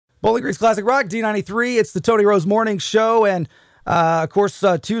Bowling Green's Classic Rock, D93. It's the Tony Rose Morning Show. And, of course,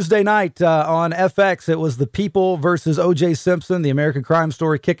 Tuesday night on FX, it was The People versus OJ Simpson, the American crime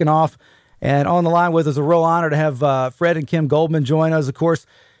story kicking off. And on the line with us, a real honor to have Fred and Kim Goldman join us. Of course,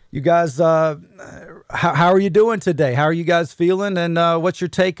 you guys, how are you doing today? How are you guys feeling? And what's your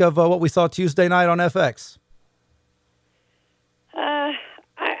take of what we saw Tuesday night on FX?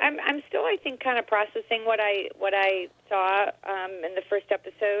 I'm still, I think, kind of processing what I saw in the first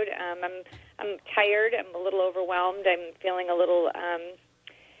episode. I'm tired. I'm a little overwhelmed. I'm feeling a little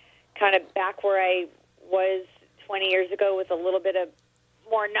kind of back where I was 20 years ago with a little bit of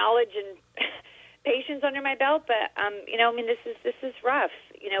more knowledge and patience under my belt. But this is rough.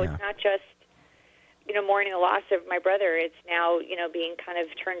 It's not just mourning the loss of my brother. It's now being kind of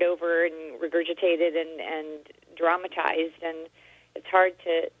turned over and regurgitated and dramatized, and it's hard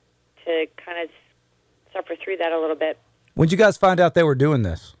to kind of suffer through that a little bit. When did you guys find out they were doing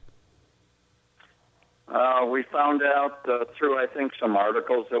this? We found out through, I think, some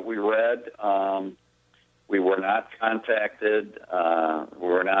articles that we read. We were not contacted. We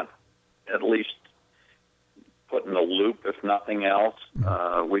were not at least put in the loop, if nothing else.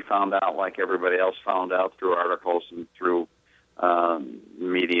 We found out like everybody else found out through articles and through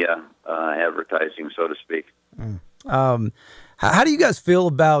media advertising, so to speak. How do you guys feel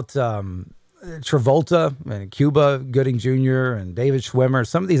about Travolta and Cuba Gooding Jr. and David Schwimmer,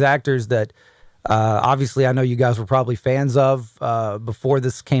 some of these actors that obviously I know you guys were probably fans of before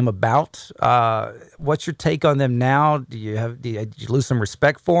this came about? What's your take on them now? Did you lose some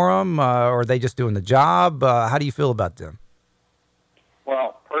respect for them, or are they just doing the job? How do you feel about them?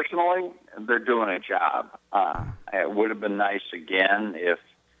 Well, personally, they're doing a job. It would have been nice, again, if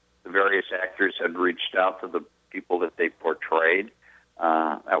the various actors had reached out to the people that they portrayed.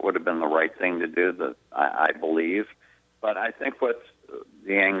 That would have been the right thing to do, I believe. But I think what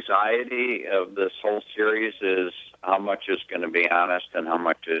the anxiety of this whole series is how much is going to be honest and how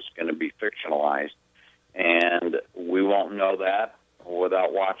much is going to be fictionalized. And we won't know that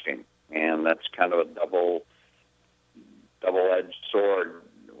without watching. And that's kind of a double-edged sword.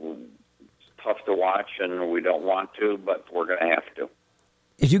 It's tough to watch, and we don't want to, but we're going to have to.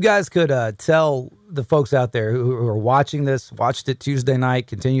 If you guys could tell the folks out there who are watching this, watched it Tuesday night,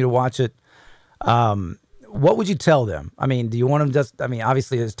 continue to watch it, what would you tell them? I mean, do you want them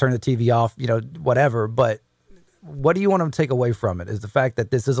obviously just turn the TV off, whatever, but what do you want them to take away from it? Is the fact that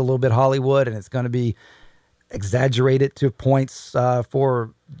this is a little bit Hollywood and it's going to be exaggerated to points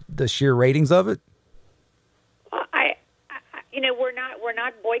for the sheer ratings of it? We're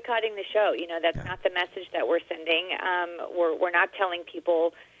not boycotting the show. That's not the message that we're sending. We're not telling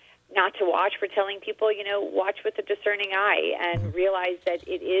people not to watch. We're telling people, watch with a discerning eye and realize that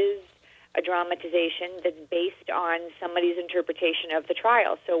it is a dramatization that's based on somebody's interpretation of the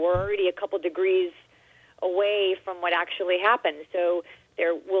trial. So we're already a couple degrees away from what actually happened. So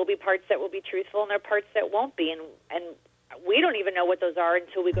there will be parts that will be truthful and there are parts that won't be. And we don't even know what those are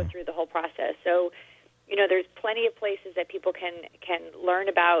until we go through the whole process. So there's plenty of places that people can learn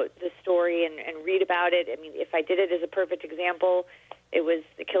about the story and read about it. I mean, if I did it as a perfect example, it was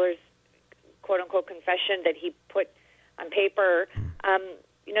the killer's quote-unquote confession that he put on paper.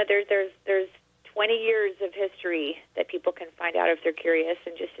 There's 20 years of history that people can find out if they're curious,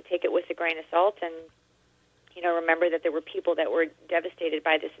 and just to take it with a grain of salt and, remember that there were people that were devastated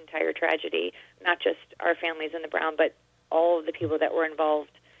by this entire tragedy, not just our families in the Brown, but all of the people that were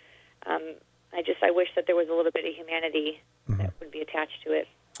involved. I wish that there was a little bit of humanity that would be attached to it.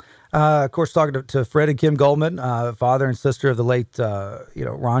 Of course, talking to Fred and Kim Goldman, father and sister of the late,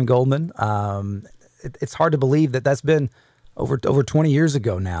 Ron Goldman. It's hard to believe that that's been over 20 years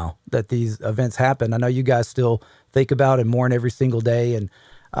ago now that these events happened. I know you guys still think about and mourn every single day. And,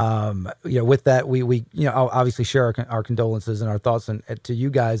 with that, we obviously share our condolences and our thoughts to you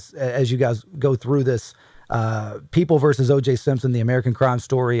guys as you guys go through this. People versus OJ Simpson, the American crime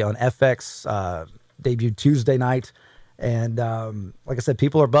story on FX, debuted Tuesday night. And like I said,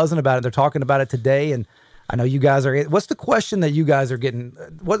 people are buzzing about it. They're talking about it today. And I know you guys are. What's the question that you guys are getting?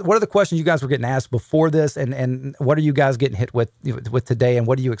 What are the questions you guys were getting asked before this? And what are you guys getting hit with today? And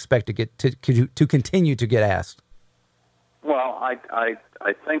what do you expect to get to continue to get asked? Well, I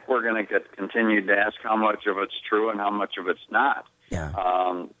think we're going to get continued to ask how much of it's true and how much of it's not. Yeah.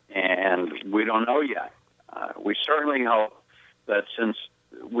 And we don't know yet. We certainly hope that since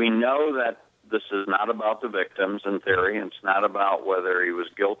we know that this is not about the victims in theory, and it's not about whether he was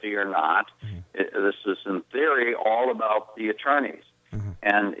guilty or not. This is in theory all about the attorneys.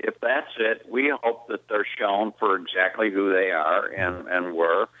 And if that's it, we hope that they're shown for exactly who they are and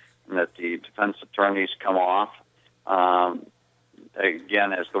were, and that the defense attorneys come off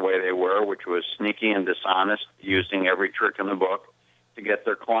again, as the way they were, which was sneaky and dishonest, using every trick in the book to get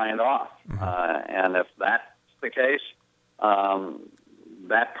their client off. And if that's the case,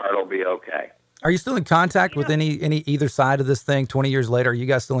 that part will be okay. Are you still in contact with any either side of this thing 20 years later? Are you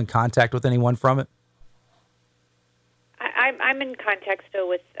guys still in contact with anyone from it? I'm in contact still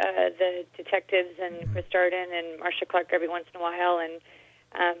with the detectives and Chris Darden and Marcia Clark every once in a while, and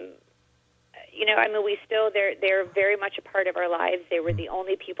they're very much a part of our lives. They were the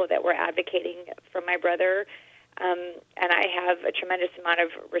only people that were advocating for my brother, and I have a tremendous amount of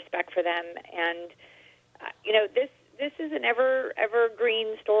respect for them. And this is an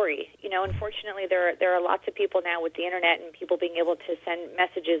evergreen story. Unfortunately, there are lots of people now with the internet and people being able to send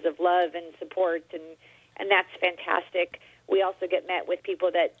messages of love and support, and that's fantastic. We also get met with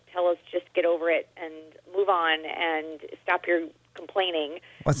people that tell us just get over it and move on and stop your complaining.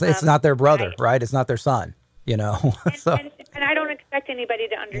 Well, it's not their brother, right? It's not their son, And I don't expect anybody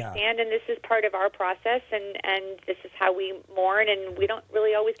to understand, and this is part of our process, and this is how we mourn, and we don't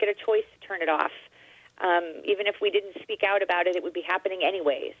really always get a choice to turn it off. Even if we didn't speak out about it, it would be happening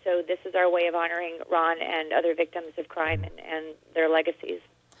anyway. So this is our way of honoring Ron and other victims of crime and their legacies.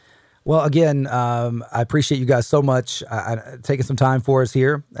 Well, again, I appreciate you guys so much taking some time for us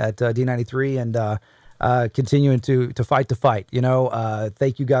here at D93 and continuing to fight the fight.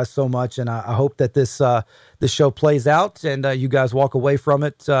 Thank you guys so much, and I hope that this show plays out and you guys walk away from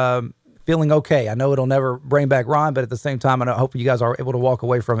it feeling okay. I know it'll never bring back Ron, but at the same time, I hope you guys are able to walk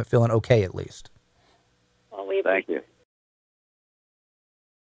away from it feeling okay at least. Well, we Thank you.